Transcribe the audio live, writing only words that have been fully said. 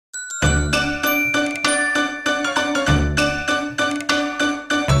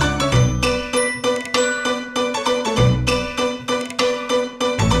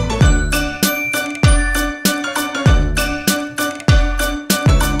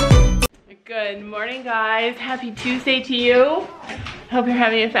Good morning, guys. Happy Tuesday to you. Hope you're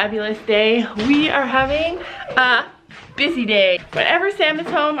having a fabulous day. We are having a busy day. Whenever Sam is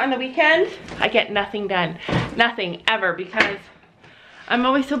home on the weekend, I get nothing done. Nothing, ever, because I'm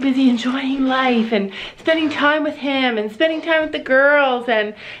always so busy enjoying life and spending time with him and spending time with the girls,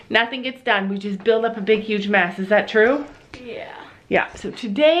 and nothing gets done. We just build up a big, huge mess. Is that true? Yeah. Yeah, so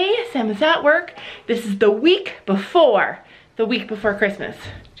today, Sam is at work. This is the week before Christmas.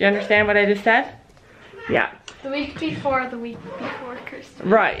 Do you understand what I just said? Yeah. The week before Christmas.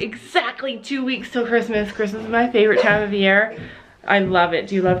 Right, exactly 2 weeks till Christmas. Christmas is my favorite time of year. I love it.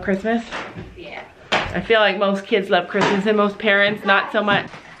 Do you love Christmas? Yeah. I feel like most kids love Christmas and most parents not so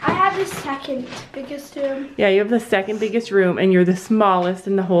much. I have the second biggest room. Yeah, you have the second biggest room and you're the smallest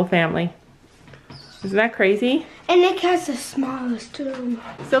in the whole family. Isn't that crazy? And Nick has the smallest room.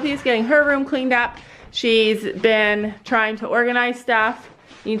 Sophia's getting her room cleaned up. She's been trying to organize stuff.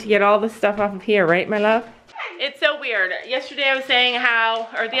 You need to get all this stuff off of here, right, my love? It's so weird. Yesterday I was saying how,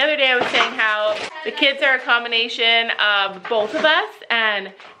 or the other day I was saying how the kids are a combination of both of us,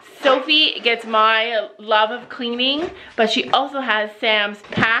 and Sophie gets my love of cleaning, but she also has Sam's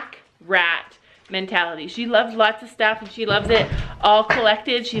pack rat mentality. She loves lots of stuff and she loves it all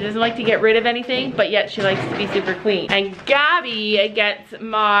collected. She doesn't like to get rid of anything, but yet she likes to be super clean. And Gabby gets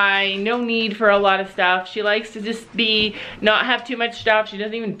my no need for a lot of stuff. She likes to just not have too much stuff. She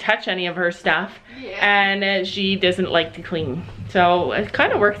doesn't even touch any of her stuff. Yeah. And she doesn't like to clean. So it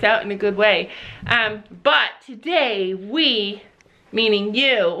kind of works out in a good way. But today we, meaning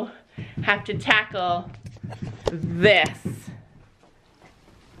you, have to tackle this.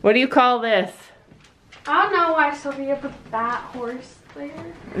 What do you call this? I don't know why Sophia put that horse there.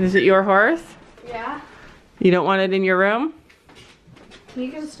 Is it your horse? Yeah. You don't want it in your room?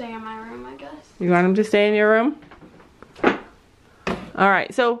 You can stay in my room, I guess. You want him to stay in your room?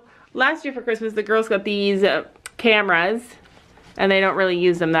 Alright, so last year for Christmas the girls got these cameras, and they don't really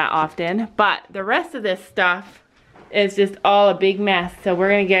use them that often, but the rest of this stuff is just all a big mess, so we're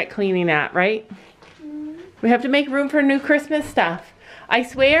going to get cleaning that, right? Mm-hmm. We have to make room for new Christmas stuff. I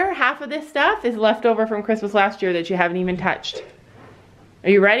swear half of this stuff is left over from Christmas last year that you haven't even touched. Are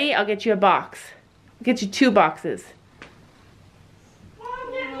you ready? I'll get you a box. I'll get you 2 boxes. Mom,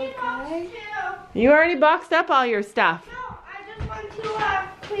 okay. You already boxed up all your stuff. No, I just want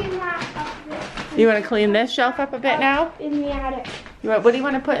to clean that up a bit. You want to clean this shelf up a bit now? In the attic. What do you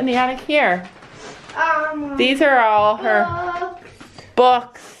want to put in the attic here? These are all her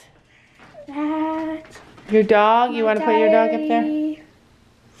books. That. Your dog? You want to put your dog up there?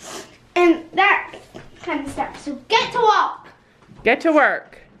 And that kind of stuff. So get to work. Get to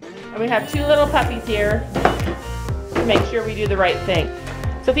work. And we have 2 little puppies here to make sure we do the right thing.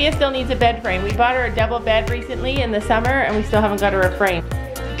 Sophia still needs a bed frame. We bought her a double bed recently in the summer and we still haven't got her a frame.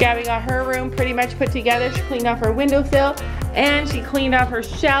 Gabby got her room pretty much put together. She cleaned off her windowsill and she cleaned off her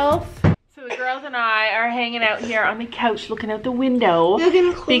shelf. So the girls and I are hanging out here on the couch looking out the window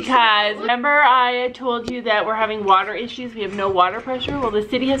because remember I told you that we're having water issues. We have no water pressure. Well, the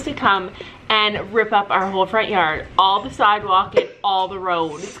city has to come and rip up our whole front yard, all the sidewalk and all the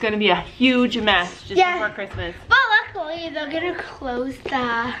road. It's going to be a huge mess just before Christmas. But luckily they're going to close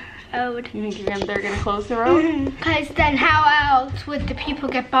the road. You think they're going to close the road? Because then how else would the people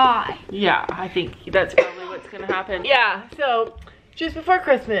get by? Yeah, I think that's probably what's going to happen. Yeah, so just before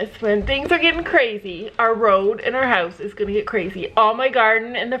Christmas, when things are getting crazy, our road and our house is gonna get crazy. All my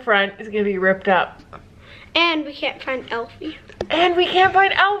garden in the front is gonna be ripped up. And we can't find Elfie. And we can't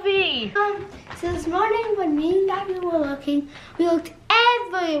find Elfie! So this morning when me and Gabby were looking, we looked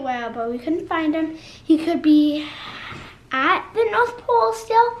everywhere, but we couldn't find him. He could be at the North Pole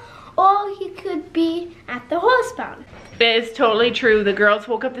still, or he could be at the horse barn. It is totally true. The girls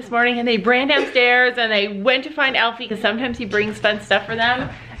woke up this morning and they ran downstairs and they went to find Elfie because sometimes he brings fun stuff for them.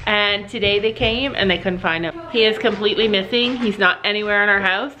 And today they came and they couldn't find him. He is completely missing. He's not anywhere in our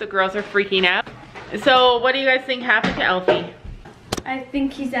house. The girls are freaking out. So what do you guys think happened to Elfie? I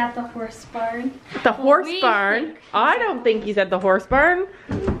think he's at the horse barn. The horse barn? I don't think he's at the horse barn.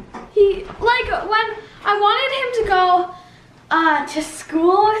 Like when I wanted him to go to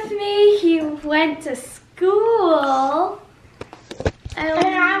school with me, he went to school. And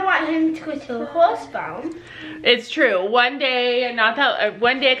I want him to go to the horse barn. It's true. One day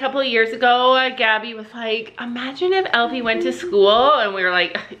a couple of years ago, Gabby was like, imagine if Elfie went to school, and we were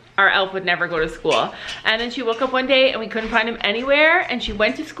like, our elf would never go to school. And then she woke up one day and we couldn't find him anywhere, and she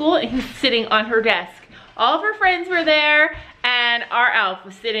went to school and he was sitting on her desk. All of her friends were there and our elf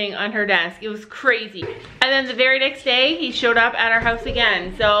was sitting on her desk. It was crazy. And then the very next day he showed up at our house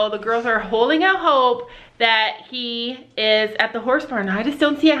again. So the girls are holding out hope that he is at the horse barn. I just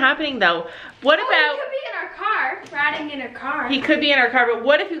don't see it happening though. What about... He could be in our car, riding in our car. He could be in our car, but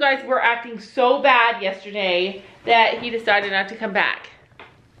what if you guys were acting so bad yesterday that he decided not to come back?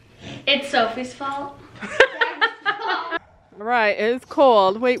 It's Sophie's fault. Right, it is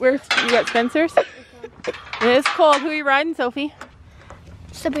cold. Wait, where's you got Spencer's? It is cold. Who are you riding, Sophie?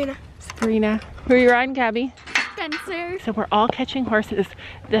 Sabrina. Sabrina. Who are you riding, Gabby? Spencer. So we're all catching horses.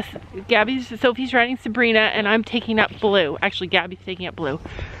 Sophie's riding Sabrina, and I'm taking up Blue. Actually, Gabby's taking up Blue.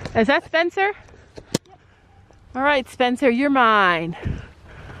 Is that Spencer? Yep. All right, Spencer, you're mine.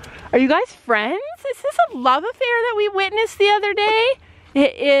 Are you guys friends? Is this a love affair that we witnessed the other day?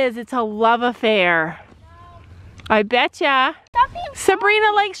 It is. It's a love affair. I betcha.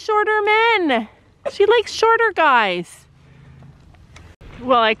 Sabrina likes shorter men. She likes shorter guys.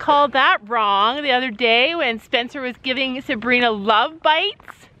 Well, I called that wrong the other day when Spencer was giving Sabrina love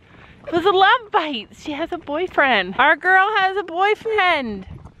bites. It was a love bite. She has a boyfriend. Our girl has a boyfriend.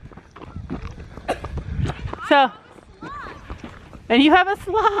 So, and you have a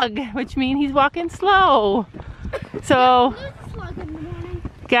slug, which means he's walking slow. So,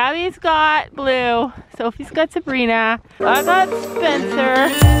 Gabby's got Blue. Sophie's got Sabrina. I got Spencer.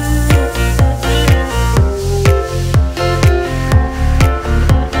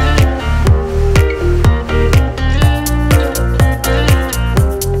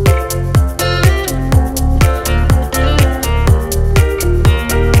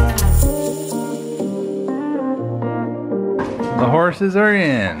 The horses are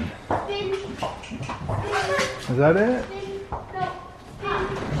in. Is that it?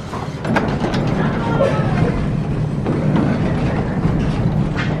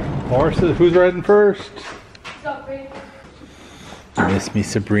 Horses, who's riding first? Sophie. You miss me,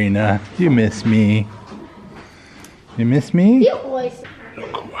 Sabrina. You miss me. You miss me? You always.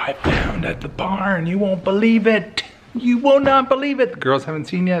 Look who I found at the barn. You won't believe it. You will not believe it. The girls haven't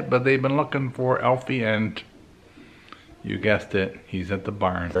seen yet, but they've been looking for Alfie, and you guessed it. He's at the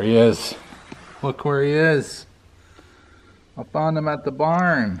barn. There he is. Look where he is. I found him at the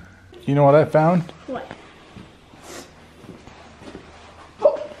barn. You know what I found? What?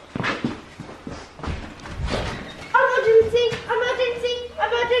 Emergency! Emergency!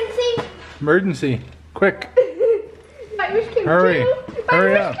 Emergency! Emergency. Quick. Hurry.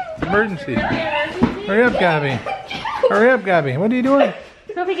 Hurry up. Emergency. Hurry up, Gabby. Hurry up, Gabby. What are you doing?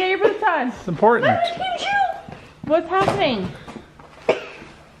 Sophie, get your boots on. It's important. What's happening?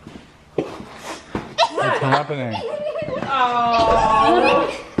 What's happening? Oh,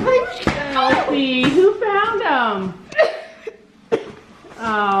 Sophie, who found him?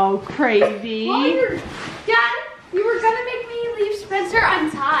 Oh, crazy. Dad, you were gonna make me leave Spencer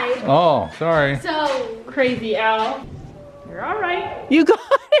untied. Oh, sorry. So Crazy, Al. You're all right. You got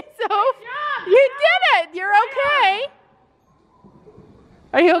it, Soph. You did it. You're okay.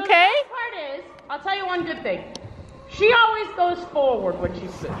 Are you okay? The best part is, I'll tell you one good thing. She always goes forward when she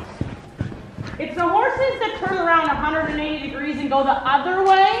sits. It's the horses that turn around 180 degrees and go the other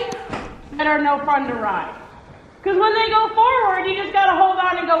way that are no fun to ride. Because when they go forward, you just gotta hold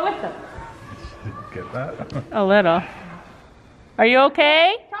on and go with them. Get that? A little. Are you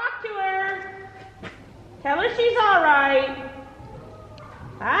okay? Talk to her. Tell her she's all right.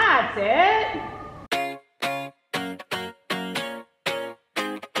 That's it.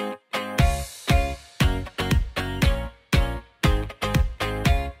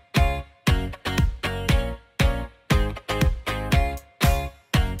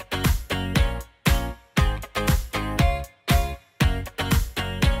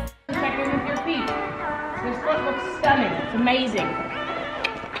 Check in with your feet. This foot looks stunning. It's amazing.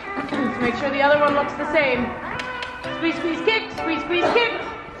 Make sure the other one looks the same. Squeeze, squeeze, kick. Squeeze, squeeze, kick.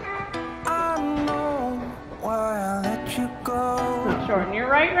 Shorten your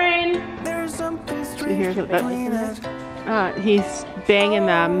right rein. You hear that? He's banging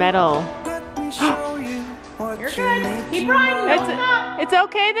the metal. You're good. Keep riding. It's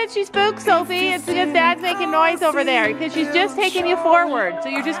okay that she spooked, Sophie. It's because Dad's making noise over there because she's just taking you forward. So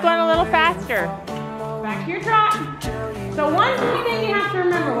you're just going a little faster. Back to your trot. So one key thing you have to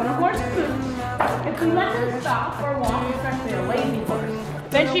remember when a horse spooks, if we let her stop or walk, especially a lazy horse,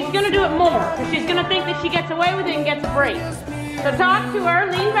 then she's going to do it more because she's going to think that she gets away with it and gets a break. So talk to her,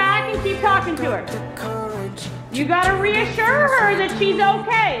 lean back, and keep talking to her. You got to reassure her that she's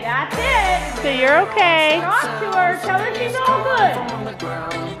okay. That's it. So you're okay. Talk to her. Tell her she's all good.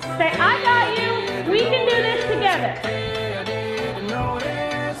 Say, I got you. We can do this together.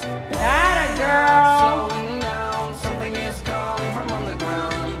 Atta girl.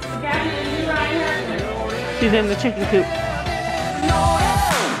 She's in the chicken coop.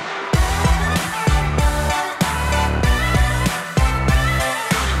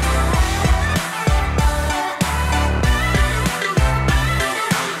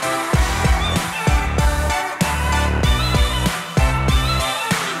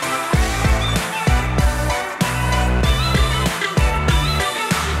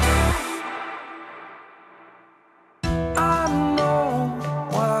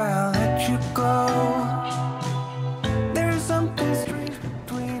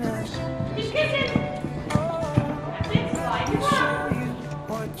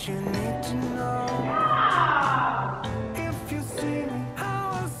 you need to know. If you see me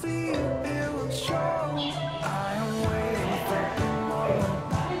how I see you, it will show. I am waiting for the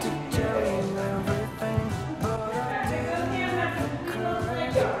moment to tell you everything, but I didn't have the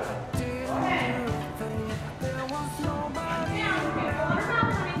courage. I didn't think there was nobody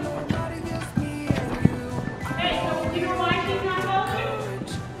just me and you. Hey, so you know why she's not voting?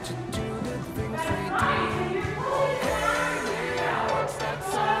 Courage to do the things we do.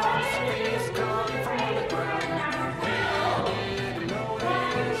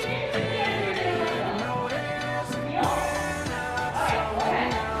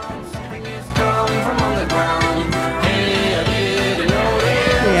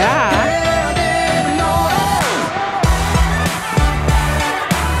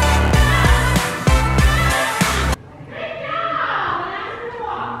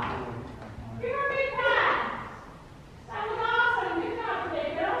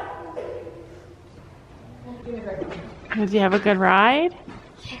 Did you have a good ride?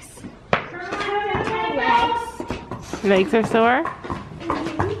 Yes. Your legs are sore?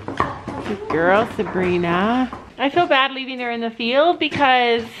 Good girl, Sabrina. I feel bad leaving her in the field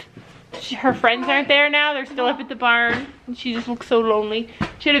because her friends aren't there now. They're still up at the barn. And she just looks so lonely.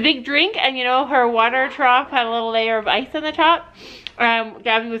 She had a big drink and you know her water trough had a little layer of ice on the top.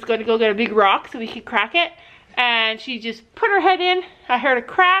 Gabby was going to go get a big rock so we could crack it. And she just put her head in. I heard a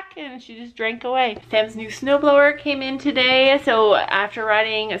crack and she just drank away. Sam's new snowblower came in today. So after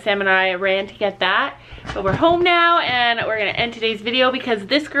riding, Sam and I ran to get that. But we're home now and we're gonna end today's video because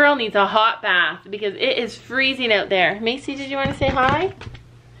this girl needs a hot bath because it is freezing out there. Macy, did you want to say hi?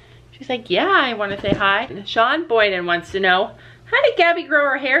 She's like, yeah, I want to say hi. And Sean Boyden wants to know, how did Gabby grow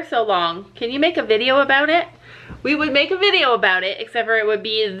her hair so long? Can you make a video about it? We would make a video about it, except for it would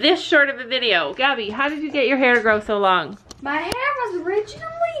be this short of a video. Gabby, how did you get your hair to grow so long? My hair was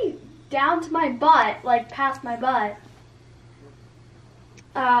originally down to my butt, like past my butt.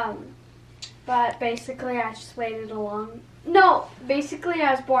 But basically I just waited along. No, basically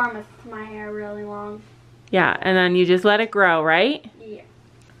I was born with my hair really long. Yeah, and then you just let it grow, right? Yeah.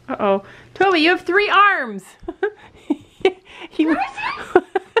 Uh-oh. Toby, you have 3 arms.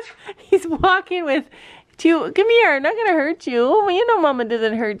 He's walking with 2. Come here, I'm not gonna hurt you. You know Mama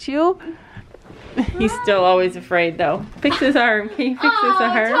doesn't hurt you. He's still always afraid though. Fix his arm. Can you fix his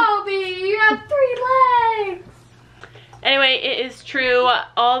arm? Toby, you have 3 legs. Anyway, it is true.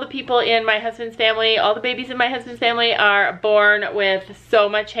 All the people in my husband's family, all the babies in my husband's family are born with so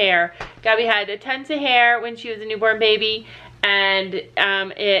much hair. Gabby had tons of hair when she was a newborn baby. And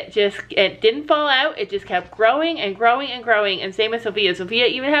it didn't fall out. It just kept growing and growing and growing. And same with Sophia. Sophia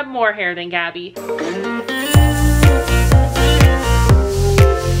even had more hair than Gabby.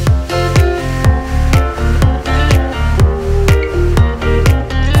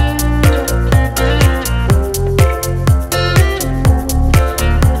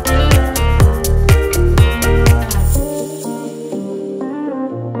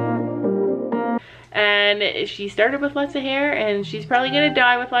 And she started with lots of hair and she's probably gonna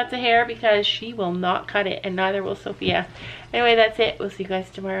die with lots of hair because she will not cut it and neither will Sophia. Anyway, that's it. We'll see you guys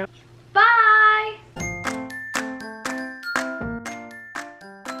tomorrow. Bye.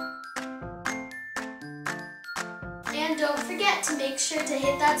 And don't forget to make sure to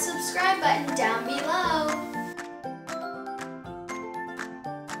hit that subscribe button down below.